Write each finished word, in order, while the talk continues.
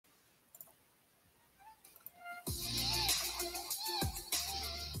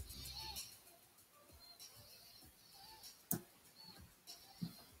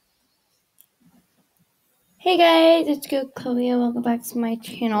Hey guys, it's good Chloe and welcome back to my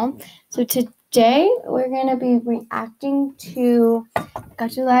channel. So today we're gonna be reacting to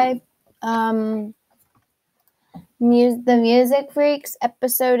Gacha Life, the Music Freaks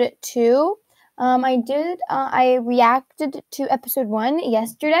episode 2. I reacted to episode 1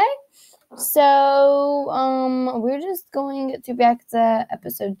 yesterday. So we're just going to react to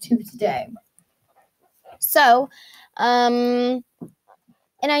episode 2 today. So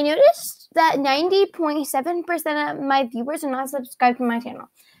and I noticed that 90.7% of my viewers are not subscribed to my channel.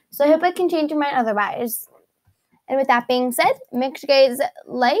 So I hope I can change your mind otherwise. And with that being said, make sure you guys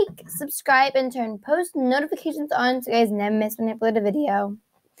like, subscribe, and turn post notifications on so you guys never miss when I upload a video.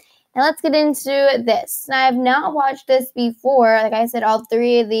 Now let's get into this. Now, I have not watched this before. Like I said, all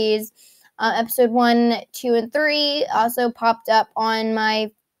three of these, episode 1, 2, and 3, also popped up on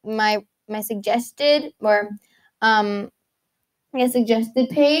my suggested suggested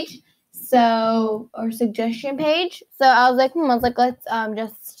page, or suggestion page. So I was like, let's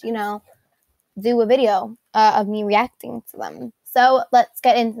just do a video of me reacting to them. So let's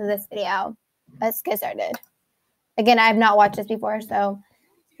get into this video. Let's get started. Again, I have not watched this before, so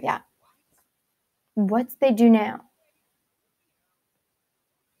yeah. What's they do now?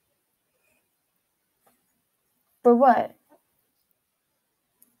 For what?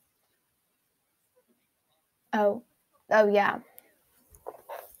 Oh yeah.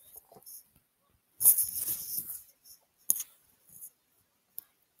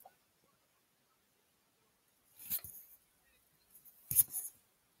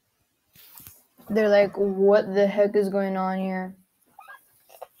 They're like, what the heck is going on here?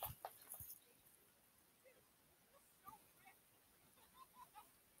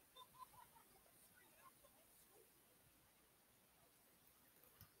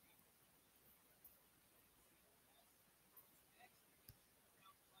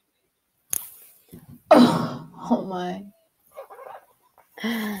 Oh my.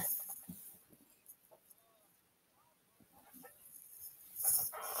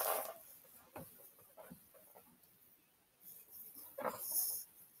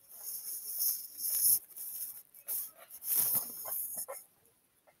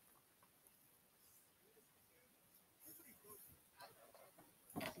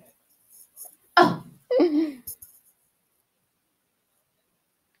 Oh.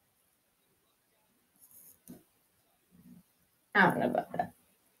 I don't know about that.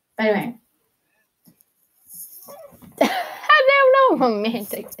 Anyway. I don't know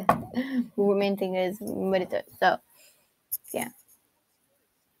romantic is what it is. So yeah.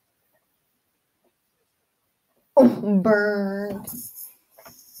 Oh, burned.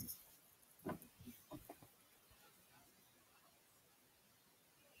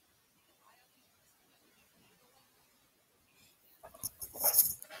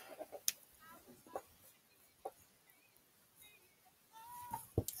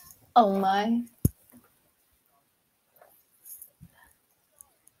 Oh my.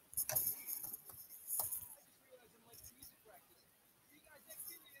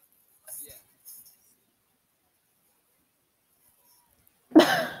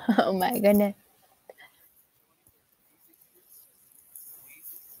 Oh my goodness.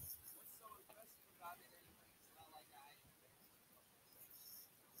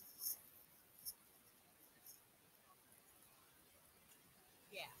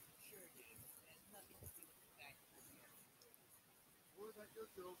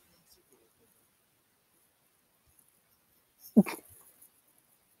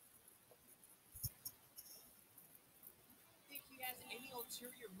 Think he has any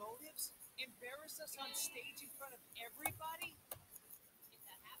ulterior motives? Embarrass us on stage in front of everybody?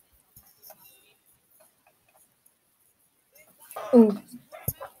 Ooh.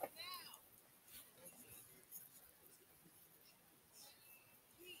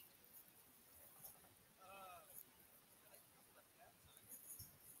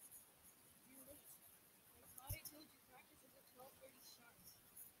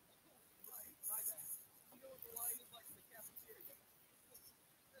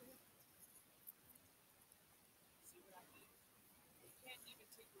 Can't even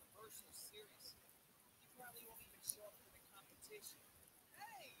take rehearsals seriously. He probably won't even show up for the competition.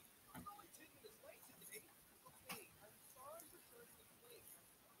 Hey, I'm only 2 minutes late today. Okay, I'm sorry for turning you late.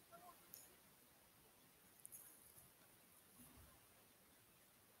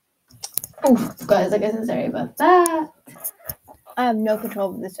 Oh, guys, like I said, sorry about that. I have no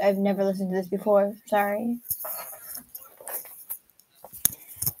control of this. I've never listened to this before. Sorry.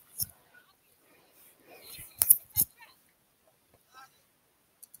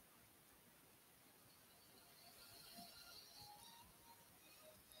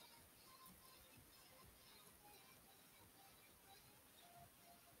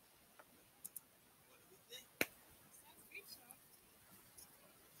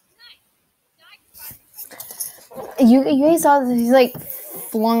 You guys saw this? He's like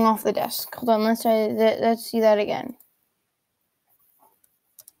flung off the desk. Hold on, let's try. Let's see that again.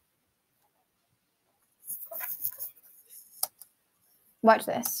 Watch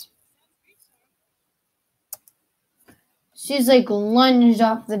this. She's like lunged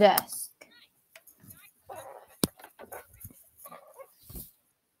off the desk.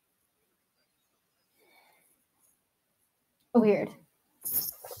 Weird.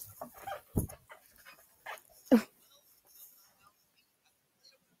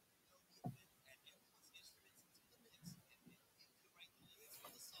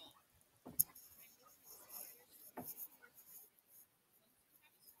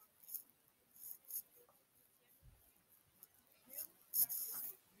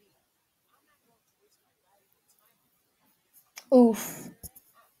 Oof.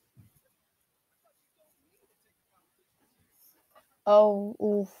 Oh,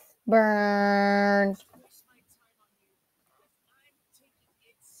 oof. Burned. Waste my time on you because I'm taking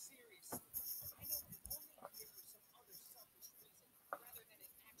it seriously. I know you're only here for some other selfish reason rather than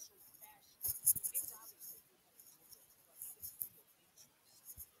an actual passion. It's obvious that you haven't told anyone out of real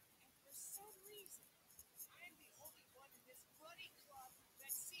interest. And for some reason, I'm the only one in this bloody club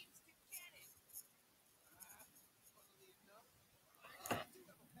that seems to get it. Funnily enough, I do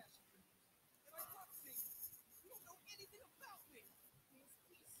have a passion for music, and I love singing. You don't know anything about me.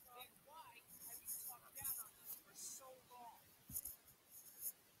 Then why have you talked down on me for so long?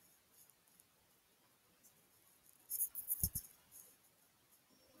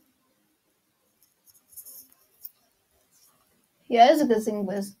 Yeah, that's a good thing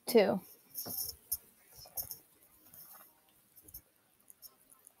was too.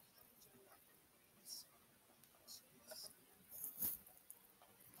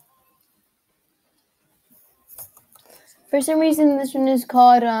 For some reason, this one is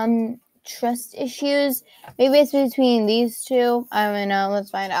called trust issues. Maybe it's between these two. I don't know. Let's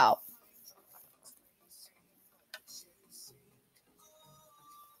find out.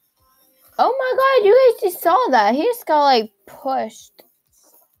 Oh my god, you guys just saw that. He just got like pushed.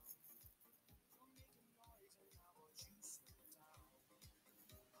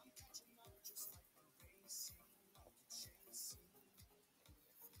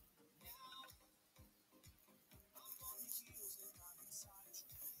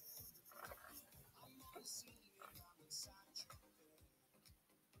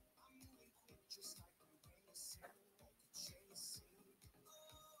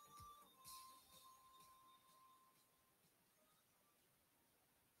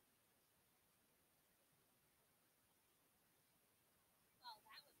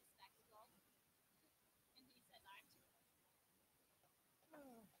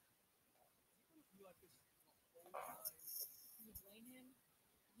 You like this the whole time. Can you blame him?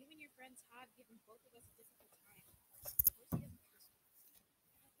 You and your friends had given both of us a difficult time. Of course he doesn't trust me.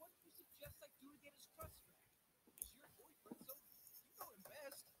 What do you suggest I do to get his trust back? He's your boyfriend, so you know him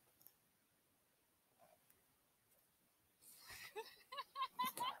best.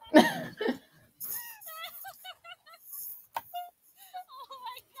 Oh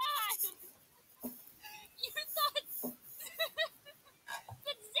my god! You thought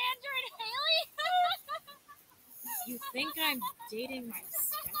that Xander and Haley? You think I'm dating my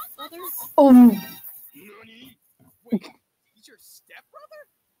stepbrother? Oh, Nani? Wait, he's your stepbrother?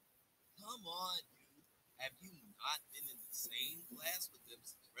 Come on, dude. Have you not been in the same class with them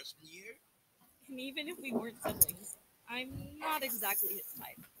since freshman year? And even if we weren't siblings, I'm not exactly his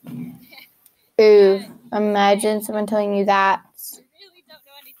type. oof. Imagine someone telling you that. You really don't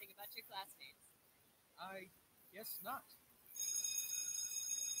know anything about your classmates. I guess not.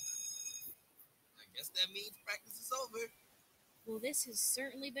 I guess that means practice is over. Well, this has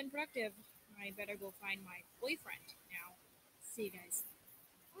certainly been productive. I better go find my boyfriend now. See you guys.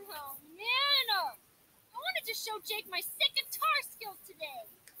 Oh, man! I wanted to show Jake my sick guitar skills today.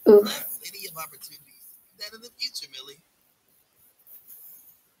 You'll Oof. have plenty of opportunities to do that in the future, Millie.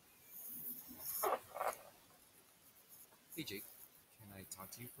 Hey Jake, can I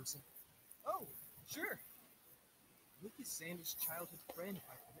talk to you for a sec? Oh, sure. Luke is Sandra's childhood friend, if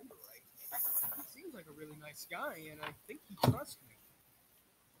I remember right. He seems like a really nice guy, and I think he trusts me.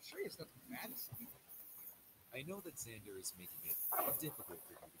 I'm sure he has nothing bad to say. I know that Xander is making it difficult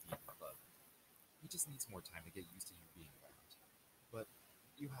for you to be in the club. He just needs more time to get used to you being around. But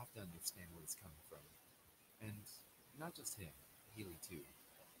you have to understand where he's coming from. And not just him, Haley too.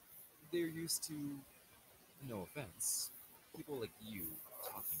 They're used to, no offense, people like you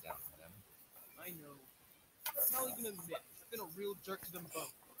talking down on them. I know. And I'll even admit, I've been a real jerk to them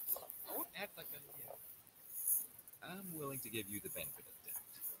both. I won't act like that again. I'm willing to give you the benefit of the doubt.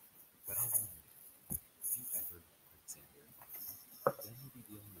 But I wonder if you ever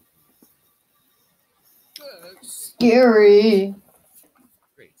Scary.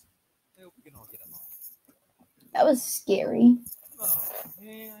 Great. I hope we can all get along. That was scary. Oh,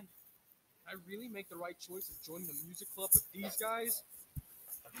 man. I really make the right choice of joining the music club with these guys?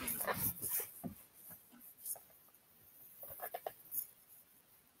 I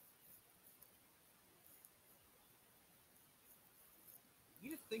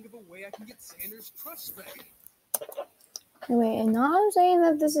need to think of a way I can get Xander's trust back. Wait, and not I'm saying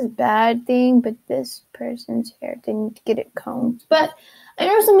that this is a bad thing, but this person's hair didn't get it combed. But I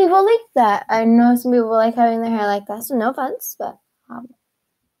know some people like that. I know some people like having their hair like that, so no offense, but I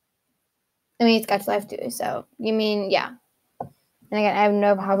mean, it's Gacha Life too, so you mean, yeah. And again, I have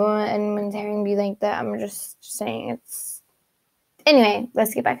no problem with anyone's hair be like that. I'm just saying it's... Anyway,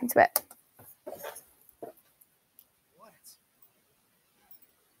 let's get back into it. What?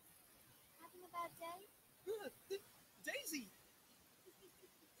 Having a bad day? Daisy!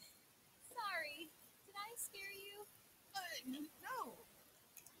 Sorry. Did I scare you? No.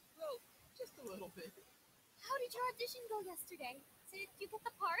 Well, just a little bit. How did your audition go yesterday? Did you get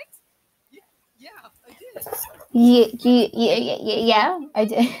the part? Yeah, I did. Yeah, I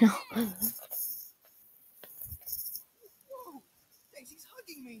did. Whoa! Daisy's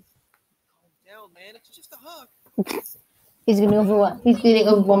hugging me. Calm down, man. It's just a hug. He's getting over one. He's getting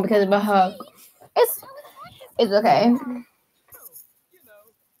over one because of a hug. It's okay. Oh, you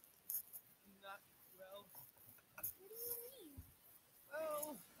know, not well. What do you mean?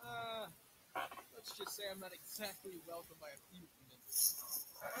 Well, let's just say I'm not exactly welcomed by a few minutes.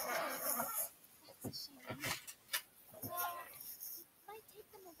 That's a shame. Well, it might take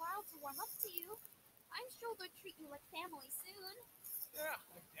them a while to warm up to you. I'm sure they'll treat you like family soon. Yeah,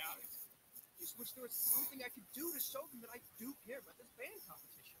 I doubt it. Just wish there was something I could do to show them that I do care about this band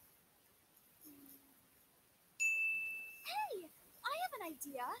competition. Hey, I have an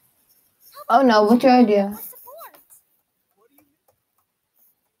idea. Oh no, what's your idea? More support. What do you mean?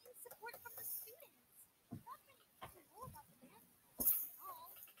 And support from the students. Not many people know about the band at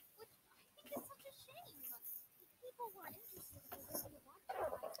all, which I think is such a shame. If people were interested in the way you want to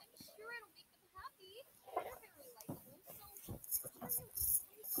guys, I'm sure it'll make them happy. They're very likable, so I'm sure you'll do great.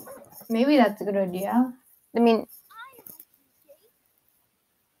 Maybe that's a good idea. I mean, I like you, Jake.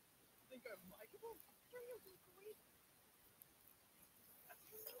 Think I'm likable? I'm sure you'll do great.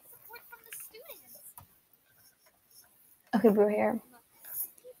 You need support from the students. okay, we're here.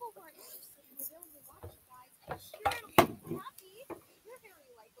 People who are interested in the way you want to guys, I'm sure it'll make them happy. You're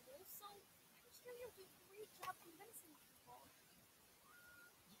very likable, so I'm sure you'll do a great job convincing people.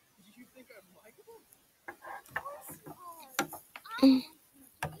 You think I'm likable? Of course you are. I like you,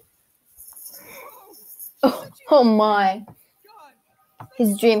 Jake. Oh, Oh my. God!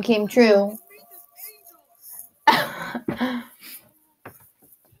 His dream came true. Meet this angel!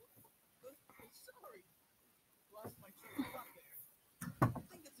 Sorry. Lost my train of thought there. I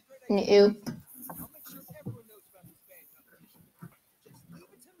think that's a great idea. Ew. I'll make sure everyone knows about this band competition. Just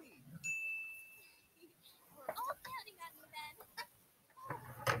leave it to me. We're all counting on you then.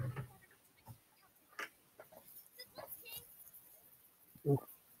 Good luck, Jake.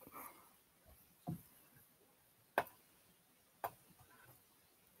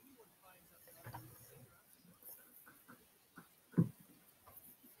 Anyone finds out that I'm a singer,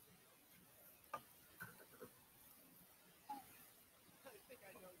 I think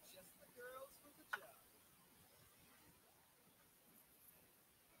I know just the girls for the job.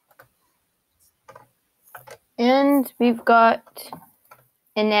 And we've got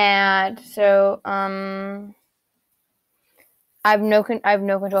an ad. So I have no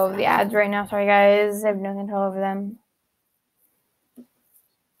control over the ads right now. Sorry guys, I have no control over them.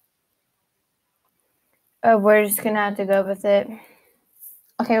 Oh, we're just gonna have to go with it.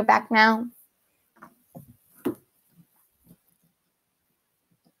 Okay, we're back now.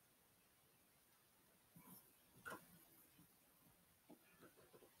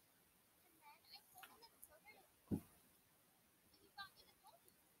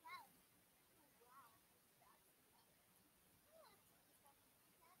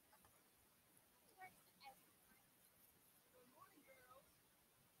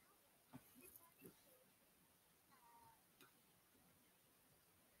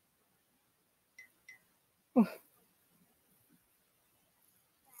 You're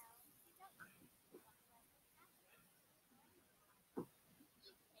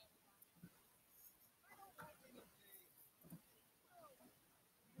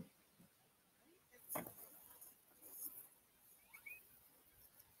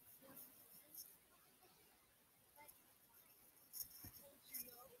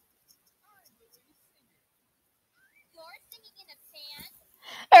singing in a band?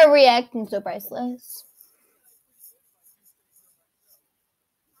 Her reaction so priceless.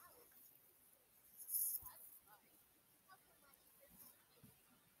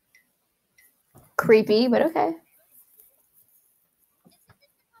 creepy, but okay.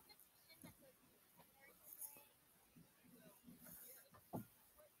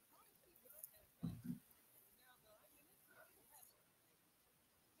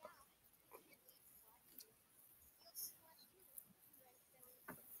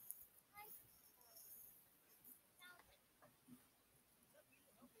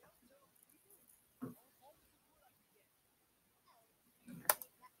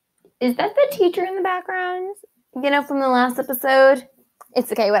 Is that the teacher in the background? From the last episode?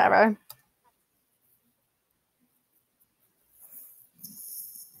 It's okay, whatever.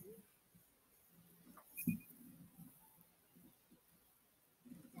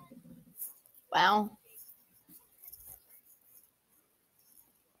 Wow.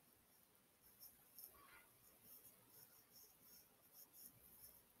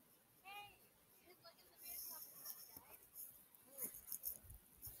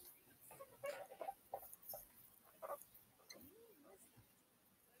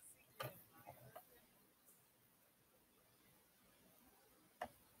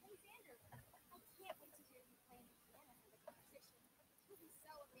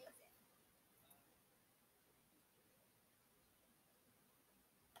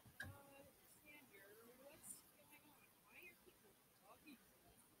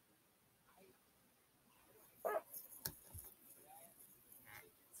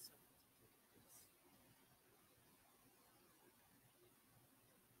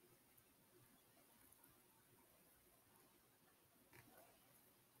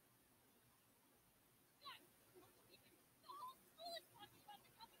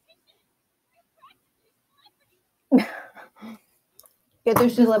 Yeah,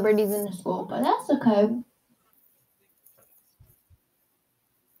 there's celebrities in the school, but that's okay.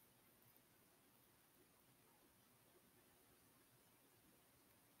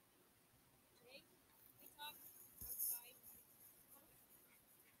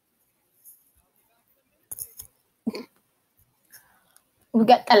 We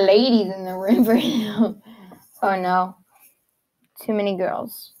got the ladies in the room right now. Oh no. Too many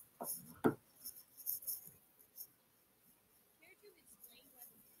girls.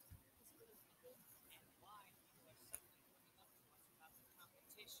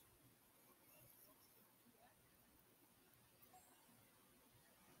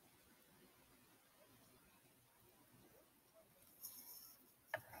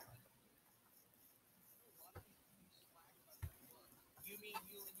 You mean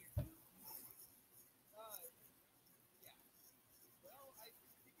you and your dude? Yeah. Well, I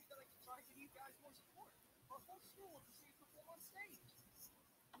figured that I could try to give you guys more support. Our whole school to see us perform on stage.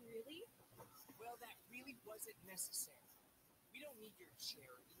 Really? Well, that really wasn't necessary. We don't need your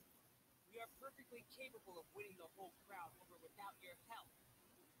charity. We are perfectly capable of winning the whole crowd over without your help.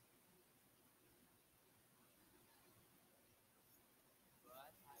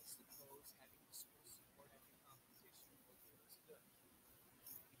 But I suppose having the school support at the competition will do us good.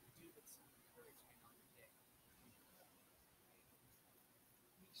 We could do with some encouragement on the day.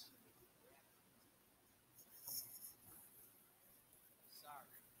 We should make it forever.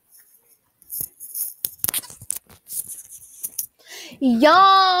 Sorry.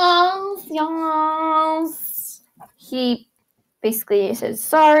 Yes. He basically says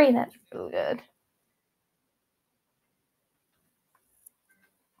sorry. That's really good.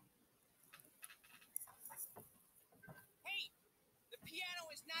 Hey, the piano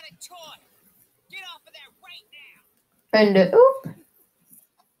is not a toy. Get off of that right now. And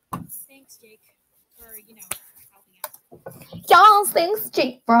Thanks, Jake, for, helping out. y'all, thanks,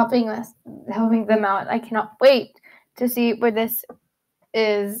 Jake, for helping them out. I cannot wait to see where this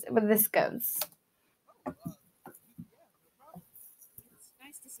goes. It's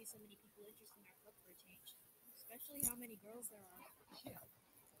nice to see so many people interested in our club for a change, especially how many girls there are. Yeah.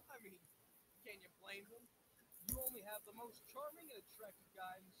 I mean, can you blame them? You only have the most charming and attractive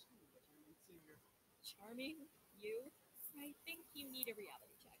guy in the school as your lead singer. Charming? You? I think you need a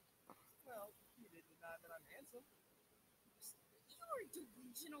reality check. Well, you didn't deny that I'm handsome. You're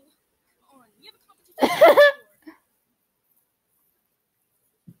delusional. Come on, you have a competition.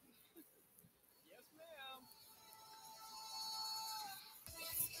 Yes, ma'am.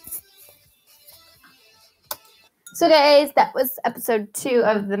 So, guys, that was episode 2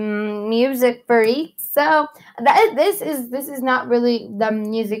 of the Music Freaks. So this is not really the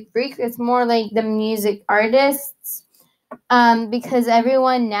Music Freaks. It's more like the music artists. Because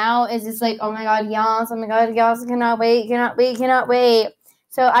everyone now is just like, oh my god, y'all, cannot wait.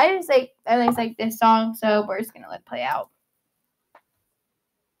 So I like this song, so we're just gonna let it play out.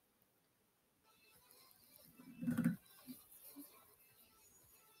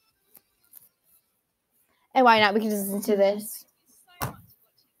 And why not? We can just listen to this. Thank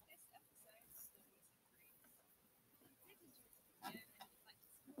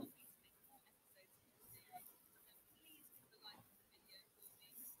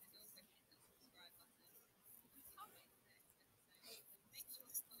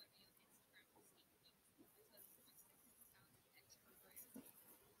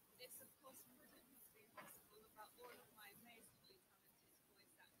you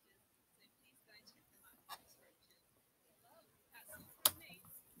so much for watching this episode of the Music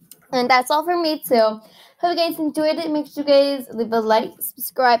Creeps. And that's all from me too. Hope you guys enjoyed it. Make sure you guys leave a like,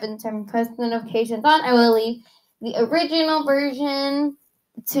 subscribe, and turn post notifications on. I will leave the original version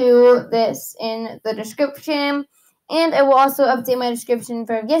to this in the description. And I will also update my description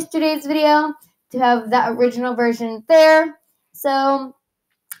for yesterday's video to have that original version there. So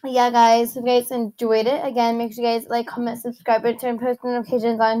yeah, guys, if you guys enjoyed it, again, make sure you guys like, comment, subscribe, and turn post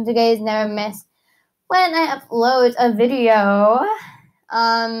notifications on so you guys never miss when I upload a video.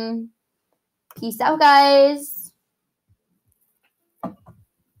 Peace out, guys.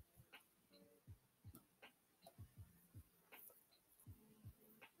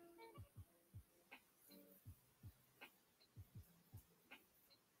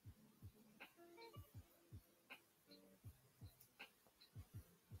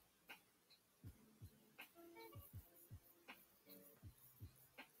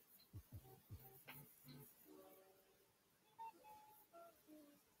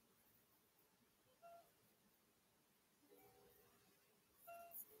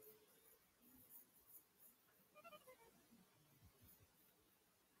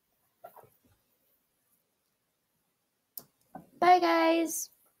 Bye, guys.